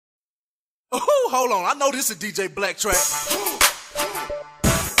hold on. I know this is DJ Black track.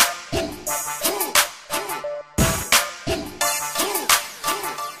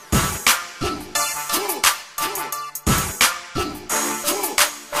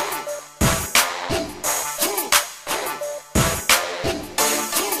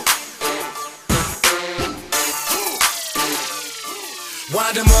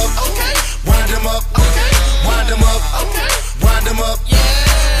 Wind them up, okay. Wind them up, okay. Wind them up, okay. Wind them up, yeah.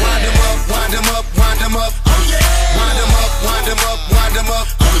 Wind them up, wind them up, wind them up, oh yeah. Wind them up, wind them up, wind them up,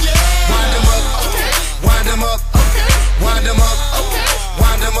 oh yeah. Wind them up, okay. Wind them up, okay. Wind them up, okay.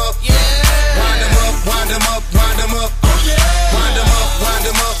 Wind them up, yeah. Wind them up, wind them up, wind them up, oh yeah. Wind them up, wind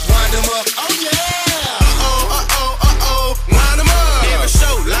them up, wind them up, oh yeah. Wind them up. Every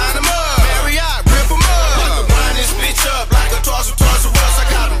show, line them up. Marriott, rip them up. Like to wind this bitch up like a toss of us. I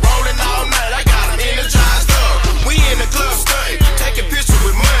got them rolling all night. I got them energized up. We in the club stunting, taking pictures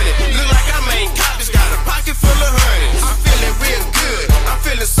with money. Look like I made copies, got a pocket full of hundreds. I'm feeling real good. I'm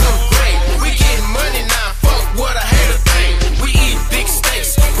feeling so great. We getting money now. Fuck what I hate a thing. We eat big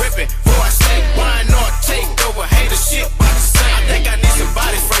steaks, ripping for I say YNR take over. Hate the shit about the same. I think I need some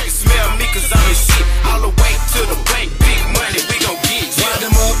body spray to smell me, cause I'm the shit. All the way to the bank, big money we gon' get. Wind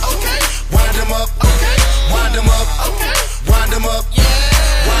them up, okay. Wind them up, okay. Wind them up, okay. Wind them up, yeah.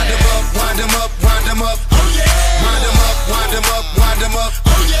 Wind them up, wind them up, wind them up, oh yeah. Wind them up, wind them up, wind them up,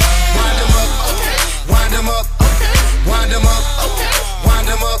 oh yeah. Wind them up, okay. Wind them up, okay. Wind them up, okay. Wind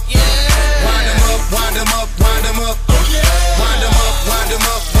them up, yeah. Wind them up, wind them up, wind them up, oh yeah. Wind them up, wind them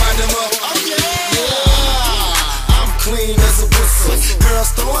up, wind them up, oh yeah. I'm clean as a whistle. Girls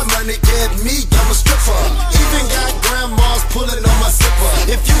throwing money at me, I'm a stripper. Even got grandmas pulling on my zipper.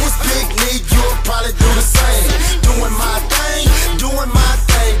 If you was big need, you'll probably do the same. Doing my thing, doing my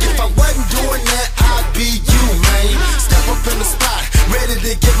thing. If I wasn't doing that, I'd be you, man. Step up in the spot, ready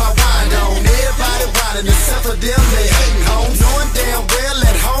to get my wine on. Everybody winding, except for them, they hating home. Knowing damn well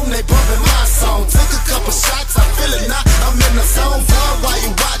at home, they bumping my song. Took a couple shots, I feel it now. I'm in the zone, boy, while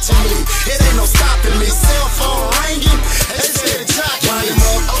you watching me. It ain't no stopping me. Cell phone ringing, they steady jocking. Wind them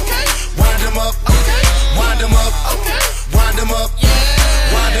up, okay. Wind them up, okay. Wind them up, okay. Wind them up, yeah.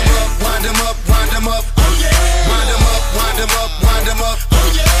 Wind them up, wind them up, wind them up, oh yeah. Wind them up, wind them up, wind them up, oh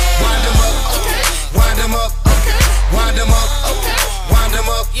yeah. Wind them up, okay. Wind them up, okay. Wind them up, okay. Wind them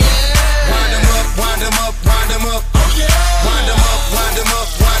up, yeah. Wind them up, wind them up, wind them up, oh yeah. Wind them up, wind them up,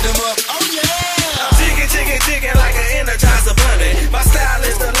 wind them up, oh yeah. Chicken, chicken, chicken like an Energizer bunny. My style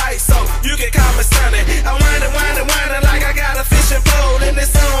is the light, so you can call me Sunny. I'm winding, winding, winding like I got a fishing pole. And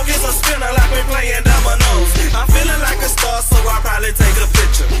this song is a spinner like we playing dominoes. I'm feeling like a star, so I'll probably take a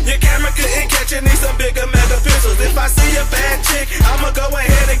picture. Your camera couldn't catch it, need some bigger mega pixels. If I see a bad chick, I'ma go ahead